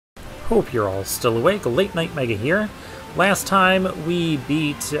Hope you're all still awake. Late Night Mega here. Last time we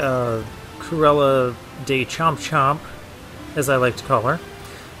beat Cruella de Chomp Chomp, as I like to call her.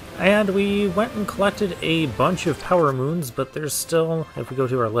 And we went and collected a bunch of Power Moons, but there's still, if we go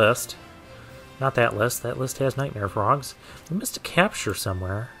to our list, not that list has Nightmare Frogs. We missed a capture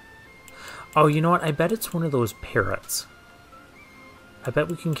somewhere. Oh, you know what? I bet it's one of those parrots. I bet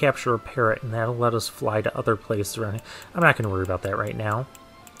we can capture a parrot and that'll let us fly to other places around here. I'm not going to worry about that right now.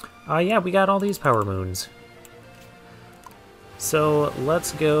 Yeah, we got all these Power Moons. So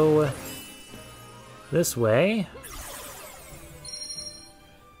let's go this way.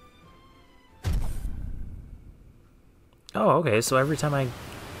 Oh, okay, so every time I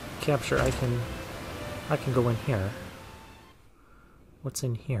capture, I can go in here. What's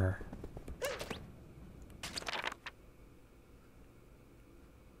in here?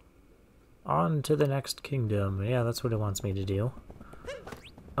 On to the next kingdom. Yeah, that's what it wants me to do.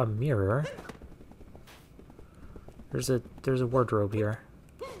 A mirror. There's a wardrobe here.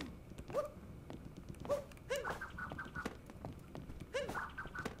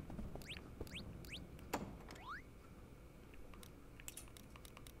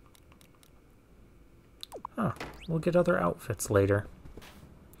 Huh. We'll get other outfits later.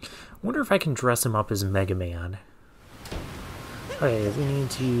 I wonder if I can dress him up as Mega Man. Okay, we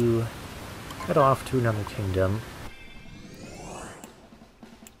need to head off to another kingdom.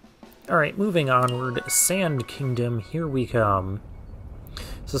 Alright, moving onward. Sand Kingdom, here we come.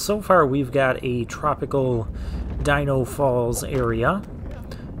 So far we've got a tropical Dino Falls area.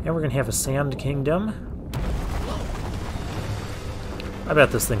 And we're going to have a Sand Kingdom. I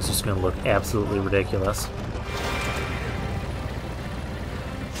bet this thing's just going to look absolutely ridiculous.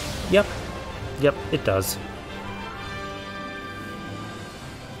 Yep, it does.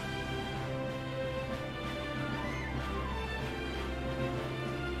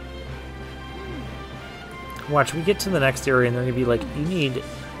 Watch, we get to the next area and they're going to be like, you need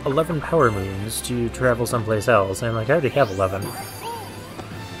 11 Power Moons to travel someplace else. And I'm like, I already have 11. We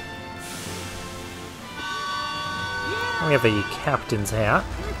have a captain's hat.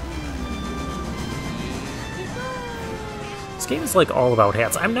 This game is like all about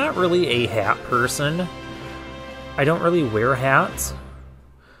hats. I'm not really a hat person. I don't really wear hats.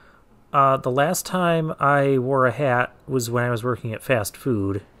 The last time I wore a hat was when I was working at fast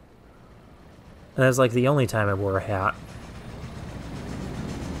food. And that's like the only time I wore a hat.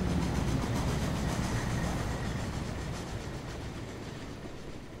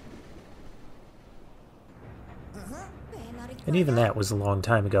 And even that was a long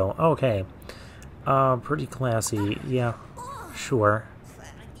time ago. Okay. Pretty classy. Yeah, sure.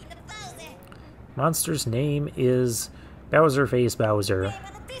 Monster's name is Bowser Face Bowser.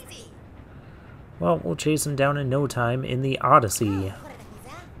 Well, we'll chase him down in no time in the Odyssey.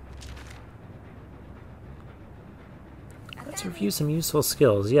 Let's review some useful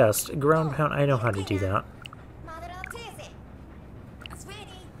skills. Yes, ground pound, I know how to do that.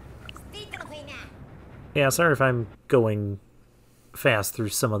 Yeah, sorry if I'm going fast through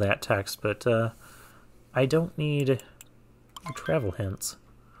some of that text, but I don't need travel hints.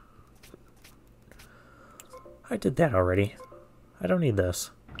 I did that already. I don't need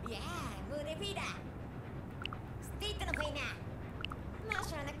this.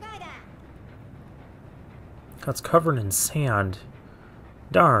 It's covered in sand.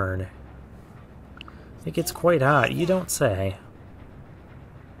 Darn. It gets quite hot, you don't say.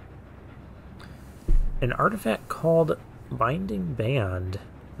 An artifact called Binding Band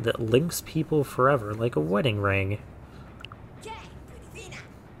that links people forever like a wedding ring.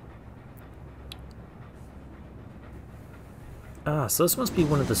 Ah, so this must be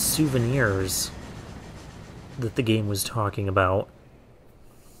one of the souvenirs that the game was talking about.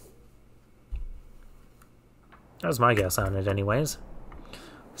 That was my guess on it anyways.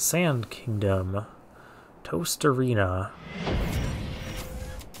 Sand Kingdom. Toast Arena.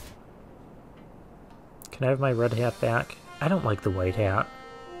 Can I have my red hat back? I don't like the white hat.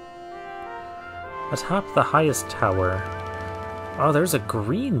 Atop the highest tower. Oh, there's a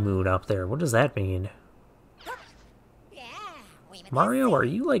green moon up there. What does that mean? Mario, are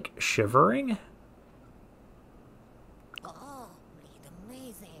you, like, shivering?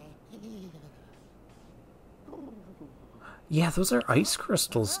 Yeah, those are ice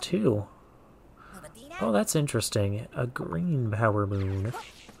crystals, too. Oh, that's interesting. A green Power Moon.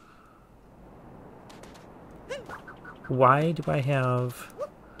 Why do I have...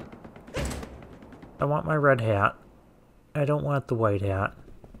 I want my red hat. I don't want the white hat.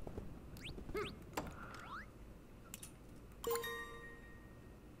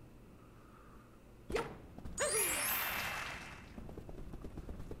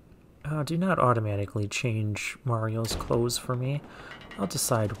 Do not automatically change Mario's clothes for me. I'll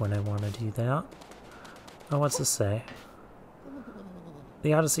decide when I want to do that. Oh, what's this say?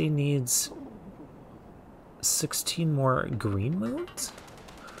 The Odyssey needs 16 more green moons?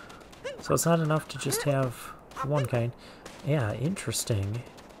 So it's not enough to just have one kind. Yeah, interesting.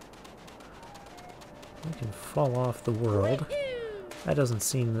 We can fall off the world. That doesn't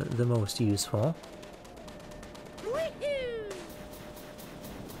seem the most useful.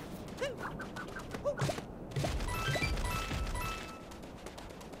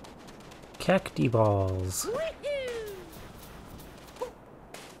 Cacti balls.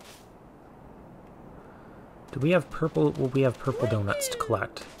 Do we have purple? Well, we have purple donuts to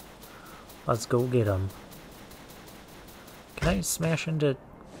collect. Let's go get them. Can I smash into...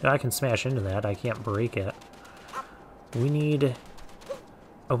 I can smash into that. I can't break it. We need...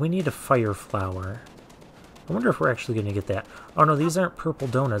 Oh, we need a fire flower. I wonder if we're actually going to get that. Oh no, these aren't purple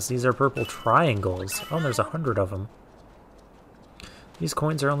donuts. These are purple triangles. Oh, there's 100 of them. These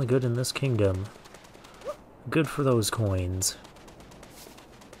coins are only good in this kingdom. Good for those coins.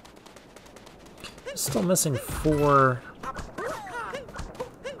 Still missing 4...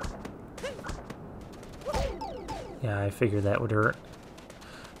 Yeah, I figured that would hurt.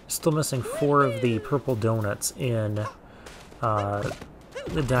 Still missing 4 of the purple donuts in the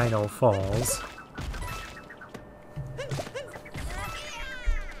Dino Falls.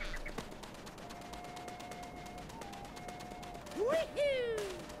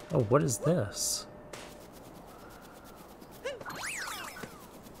 Oh, what is this?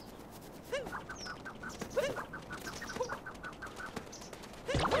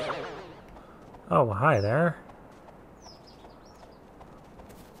 Oh, hi there.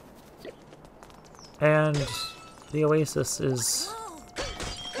 And the oasis is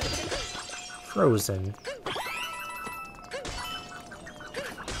frozen.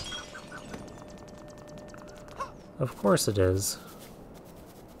 Of course it is.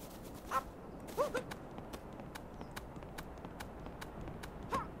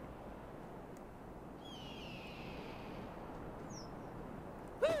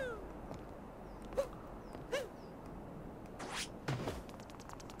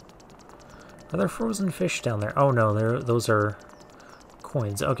 Are there frozen fish down there? Oh no, those are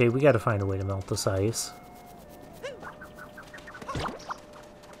coins. Okay, we gotta find a way to melt this ice.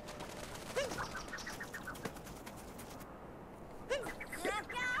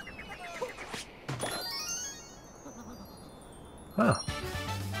 Huh.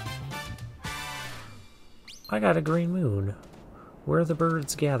 I got a green moon. Where the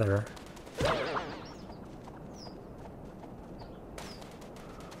birds gather.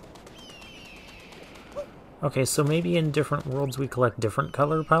 Okay, so maybe in different worlds we collect different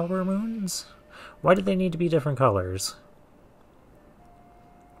color power moons? Why do they need to be different colors?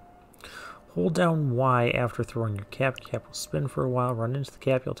 Hold down Y after throwing your cap. Your cap will spin for a while. Run into the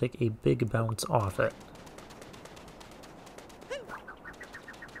cap, you'll take a big bounce off it.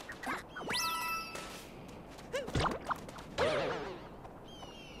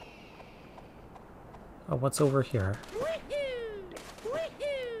 Oh, what's over here?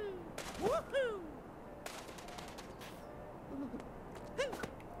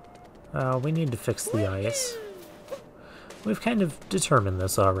 We need to fix the ice. We've kind of determined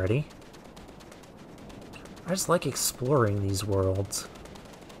this already. I just like exploring these worlds.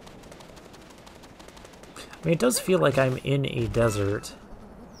 I mean, it does feel like I'm in a desert.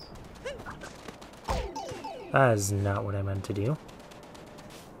 That is not what I meant to do.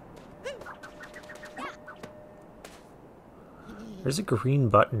 There's a green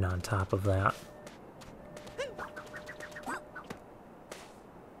button on top of that.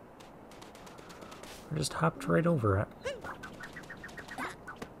 I just hopped right over it.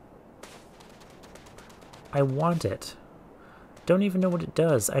 I want it. Don't even know what it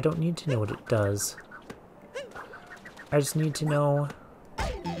does. I don't need to know what it does. I just need to know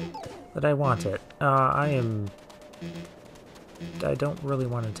that I want it. I don't really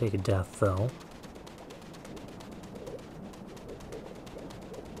want to take a death, though.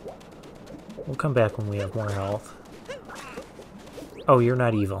 We'll come back when we have more health. Oh, you're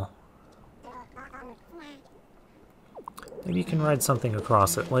not evil. Maybe you can ride something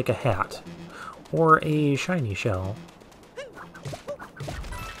across it, like a hat. Or a shiny shell.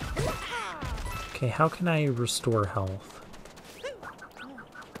 Okay, how can I restore health?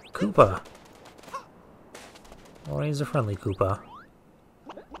 Koopa! Oh, he's a friendly Koopa.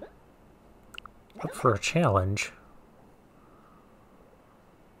 Up for a challenge.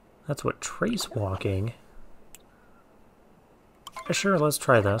 That's what trace walking. Sure, let's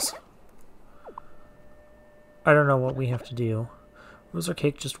try this. I don't know what we have to do. Those are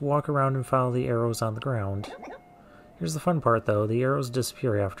cake, just walk around and follow the arrows on the ground. Here's the fun part, though. The arrows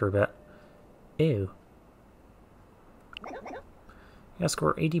disappear after a bit. Ew. Yeah,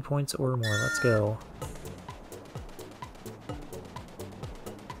 score 80 points or more. Let's go.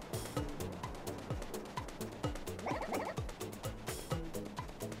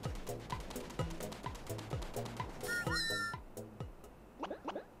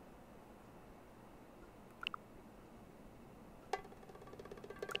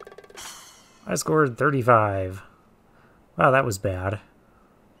 I scored 35. Wow, that was bad.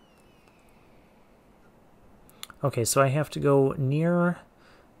 Okay, so I have to go near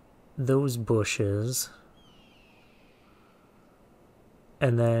those bushes.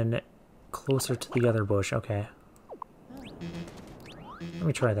 And then closer to the other bush. Okay. Let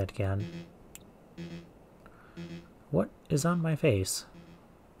me try that again. What is on my face?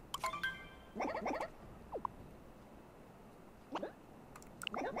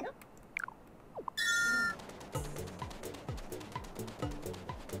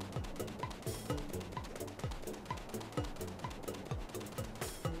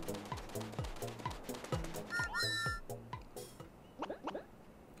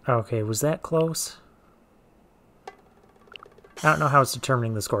 Okay, was that close? I don't know how it's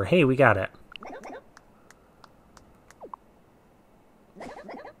determining the score. Hey, we got it.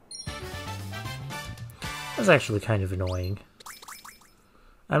 That's actually kind of annoying.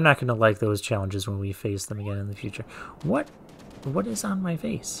 I'm not going to like those challenges when we face them again in the future. What is on my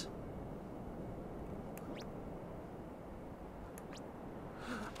face?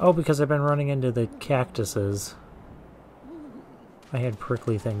 Oh, because I've been running into the cactuses. I had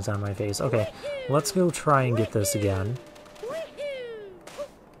prickly things on my face. Okay, let's go try and get this again.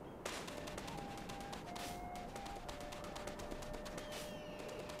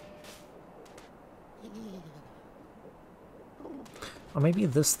 Oh, maybe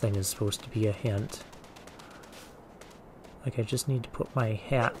this thing is supposed to be a hint. Like, I just need to put my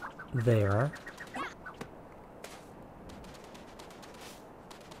hat there.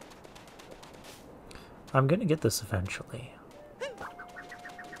 I'm gonna get this eventually.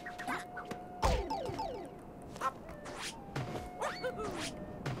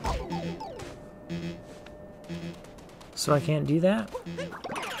 So I can't do that?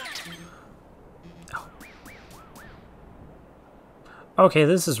 Oh. Okay,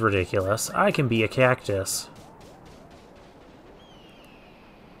 this is ridiculous. I can be a cactus.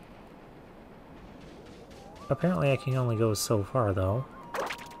 Apparently I can only go so far, though.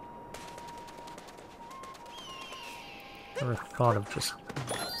 Never thought of just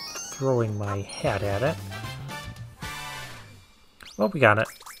throwing my hat at it. Well, we got it.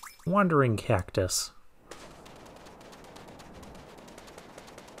 Wandering cactus.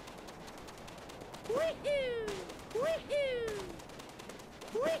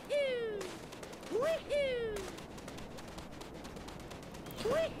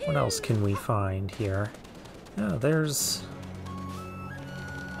 What else can we find here? Oh, there's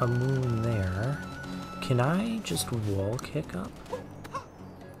a moon there. Can I just wall kick up?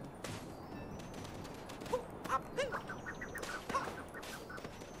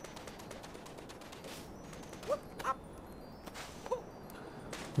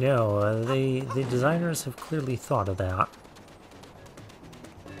 No, the designers have clearly thought of that.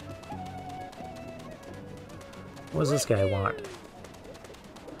 What does this guy want?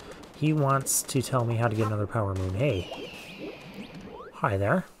 He wants to tell me how to get another power moon. Hey. Hi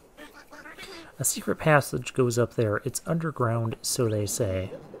there. A secret passage goes up there. It's underground, so they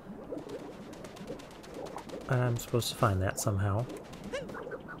say. I'm supposed to find that somehow.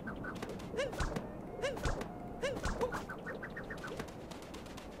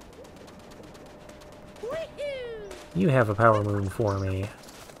 You have a power moon for me.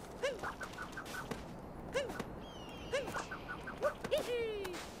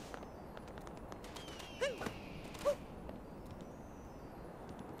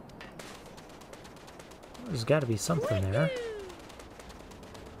 There's got to be something there.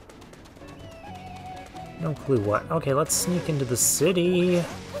 No clue what. Okay, let's sneak into the city.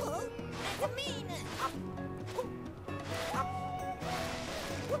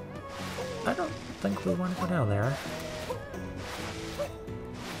 I don't think we want to go down there.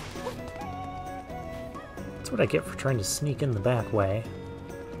 That's what I get for trying to sneak in the back way.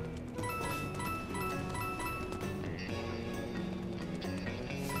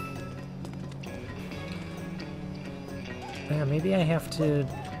 Yeah, maybe I have to...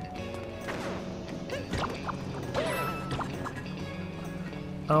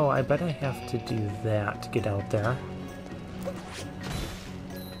 Oh, I bet I have to do that to get out there.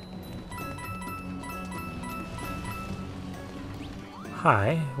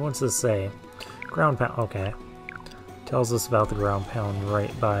 Hi, what's this say? Ground pound, okay. Tells us about the ground pound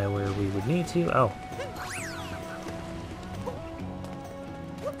right by where we would need to. Oh.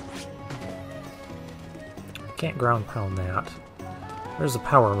 Can't ground pound that. There's a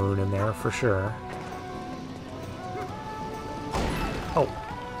power moon in there for sure. Oh.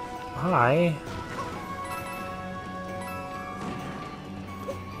 Hi.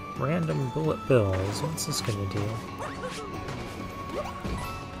 Random bullet bills. What's this gonna do?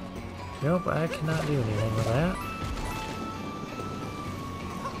 Nope, I cannot do anything with that.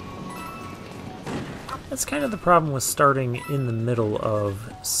 That's kind of the problem with starting in the middle of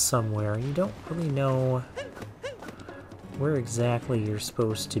somewhere. You don't really know where exactly you're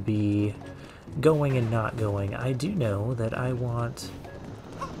supposed to be going and not going. I do know that I want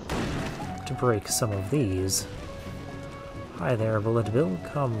to break some of these. Hi there, Bullet Bill.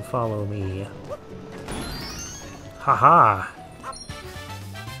 Come follow me. Haha!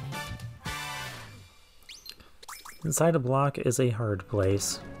 Inside a block is a hard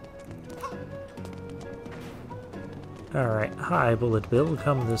place. Alright, hi Bullet Bill,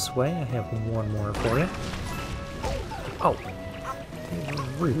 come this way. I have one more for you. Oh!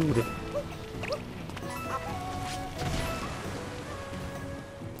 Rude.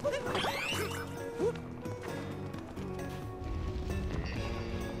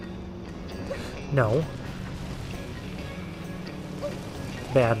 No.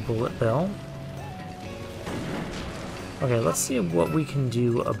 Bad Bullet Bill. Okay, let's see what we can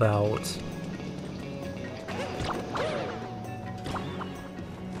do about...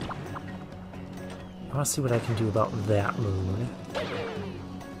 I want to see what I can do about that moon.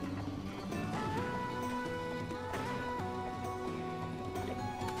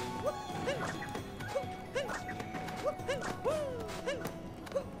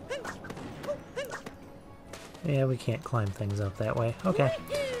 Yeah, we can't climb things up that way. Okay,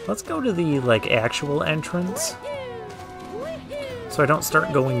 let's go to the, like, actual entrance. So I don't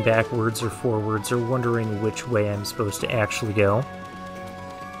start going backwards or forwards or wondering which way I'm supposed to actually go.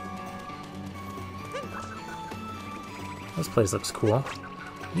 This place looks cool.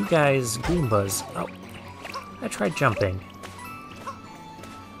 You guys, Goombas. Oh, I tried jumping.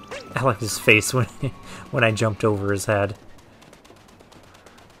 I like his face when when I jumped over his head.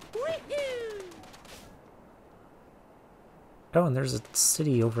 Oh, and there's a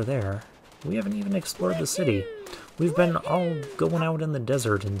city over there. We haven't even explored the city. We've been all going out in the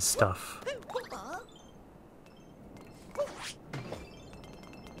desert and stuff.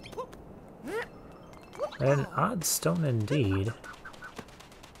 An odd stone indeed.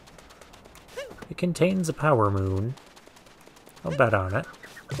 It contains a power moon. I'll bet on it.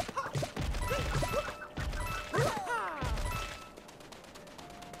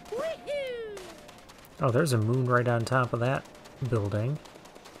 Oh, there's a moon right on top of that building.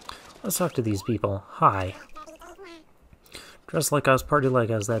 Let's talk to these people. Hi. Dress like us, party like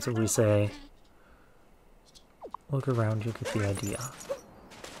us, that's what we say. Look around, you'll get the idea.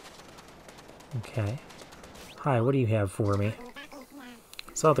 Okay. Hi, what do you have for me?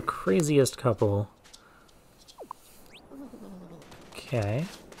 Saw the craziest couple. Okay.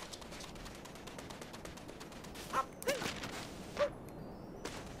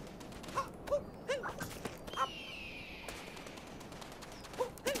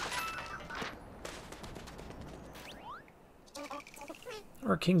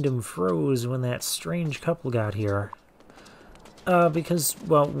 Our kingdom froze when that strange couple got here. Because,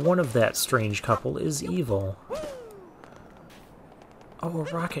 well, one of that strange couple is evil. Oh, a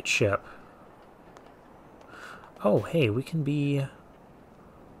rocket ship. Oh, hey, we can be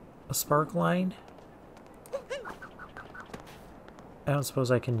a spark line? I don't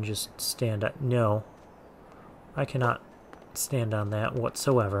suppose I can just stand up. No. I cannot stand on that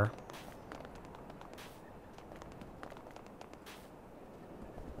whatsoever.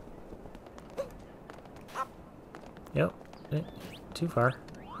 Yep. Too far.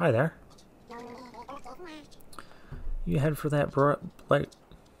 Hi there. You head for that bright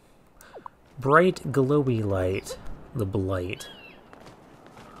glowy light. The Blight.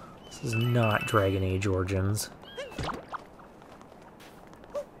 This is not Dragon Age Origins.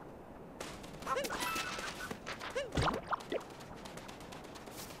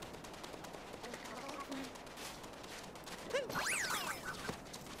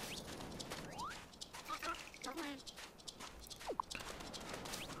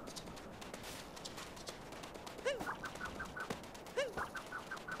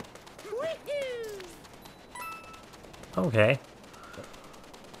 Okay.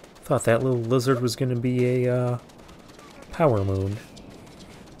 Thought that little lizard was going to be a power moon.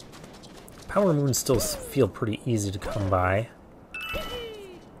 Power moons still feel pretty easy to come by.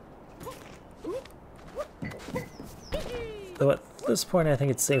 Though at this point I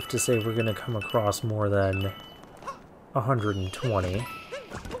think it's safe to say we're going to come across more than 120.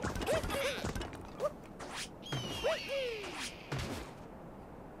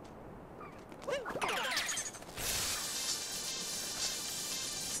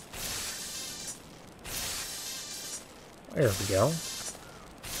 There we go.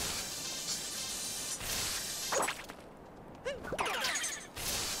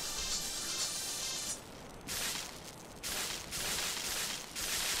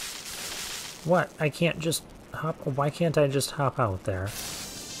 What? I can't just hop... Why can't I just hop out there?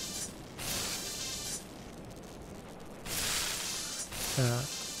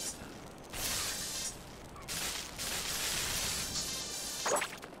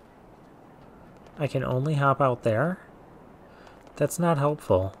 I can only hop out there? That's not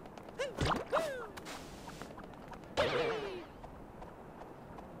helpful.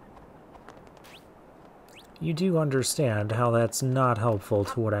 You do understand how that's not helpful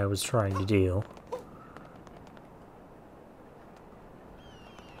to what I was trying to do.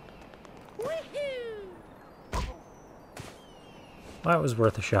 Well, that was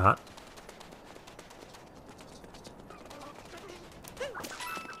worth a shot.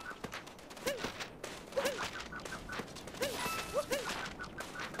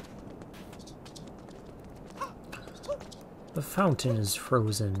 The fountain is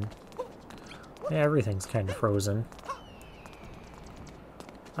frozen. Yeah, everything's kind of frozen.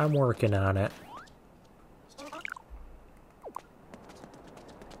 I'm working on it.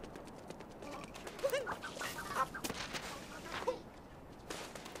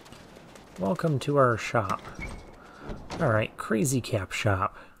 Welcome to our shop. Alright, Crazy Cap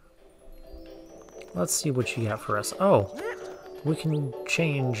shop. Let's see what you got for us. Oh, we can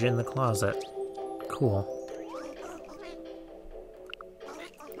change in the closet. Cool.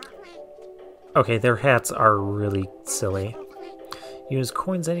 Okay, their hats are really silly. Use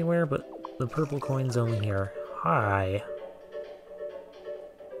coins anywhere, but the purple coins only here. Hi.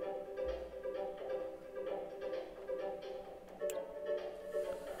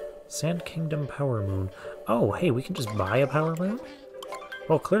 Sand Kingdom Power Moon. Oh, hey, we can just buy a Power Moon?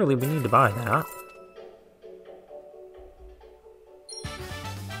 Well, clearly we need to buy that.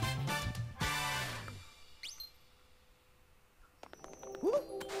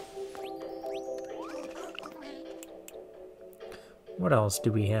 What else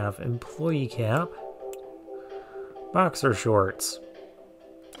do we have? Employee cap. Boxer shorts.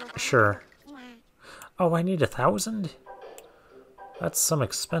 Sure. Oh, I need 1,000? That's some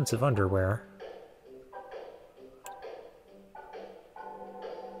expensive underwear.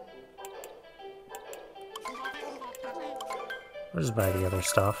 I'll just buy the other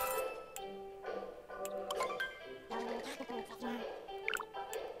stuff.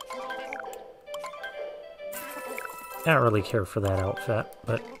 I don't really care for that outfit,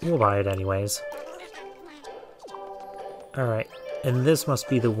 but we'll buy it anyways. Alright, and this must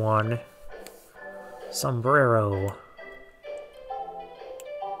be the one. Sombrero.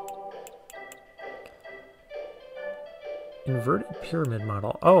 Inverted pyramid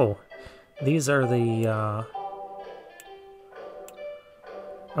model. Oh, these are the,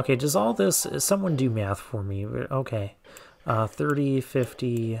 Okay, does all this... Someone do math for me. Okay. 30,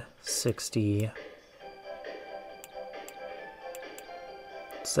 50, 60...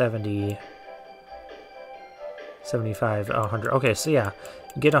 70, 75, 100. Okay, so yeah,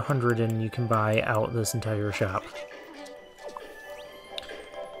 get 100 and you can buy out this entire shop.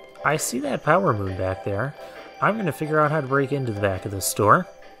 I see that power moon back there. I'm going to figure out how to break into the back of this store.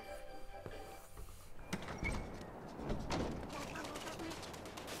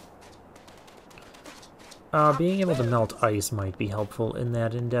 Being able to melt ice might be helpful in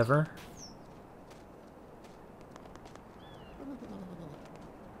that endeavor.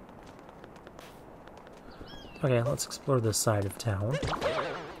 Okay, let's explore this side of town.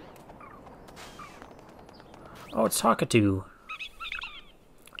 Oh, it's Talkatoo.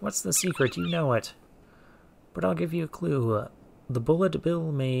 What's the secret? You know it. But I'll give you a clue. The Bullet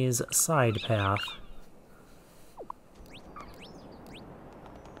Bill Maze side path.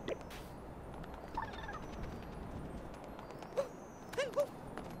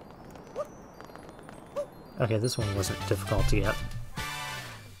 Okay, this one wasn't difficult to get.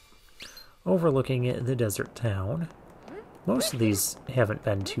 Overlooking the desert town. Most of these haven't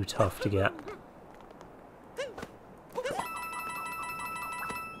been too tough to get.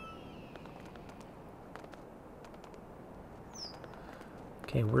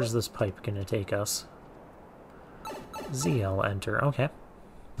 Okay, where's this pipe gonna take us? ZL enter, okay.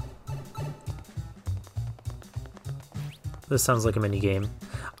 This sounds like a minigame.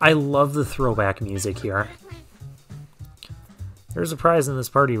 I love the throwback music here. There's a prize in this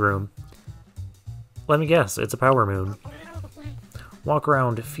party room. Let me guess, it's a power moon. Walk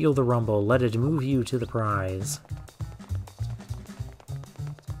around, feel the rumble, let it move you to the prize.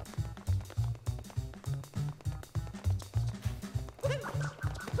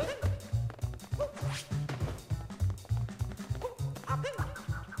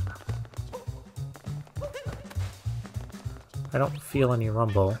 I don't feel any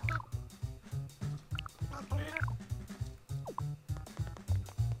rumble.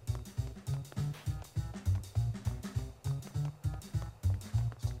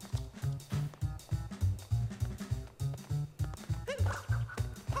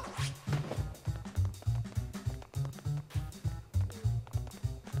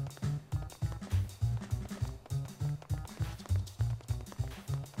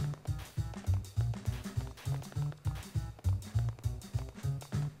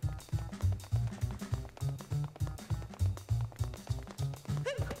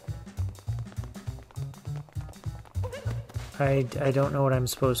 I don't know what I'm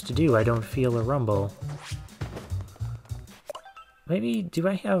supposed to do. I don't feel a rumble. Maybe, do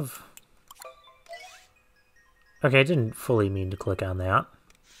I have... Okay, I didn't fully mean to click on that.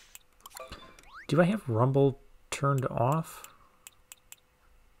 Do I have rumble turned off?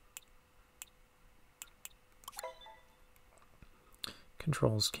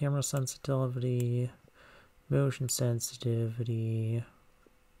 Controls, camera sensitivity, motion sensitivity...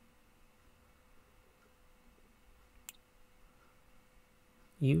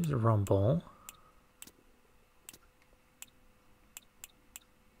 Use rumble.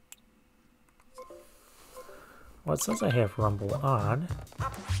 Well, it says I have rumble on.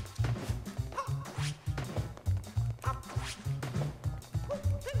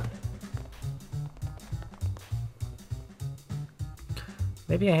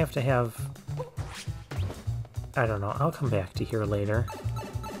 Maybe I have to have... I don't know. I'll come back to here later.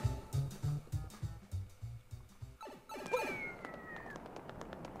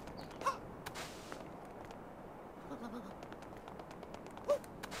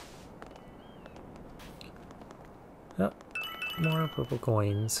 Oh, more purple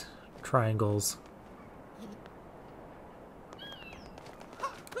coins. Triangles.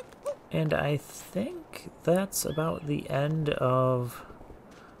 And I think that's about the end of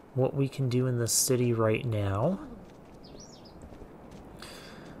what we can do in the city right now.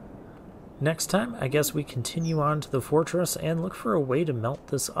 Next time, I guess we continue on to the fortress and look for a way to melt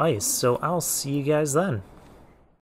this ice. So I'll see you guys then.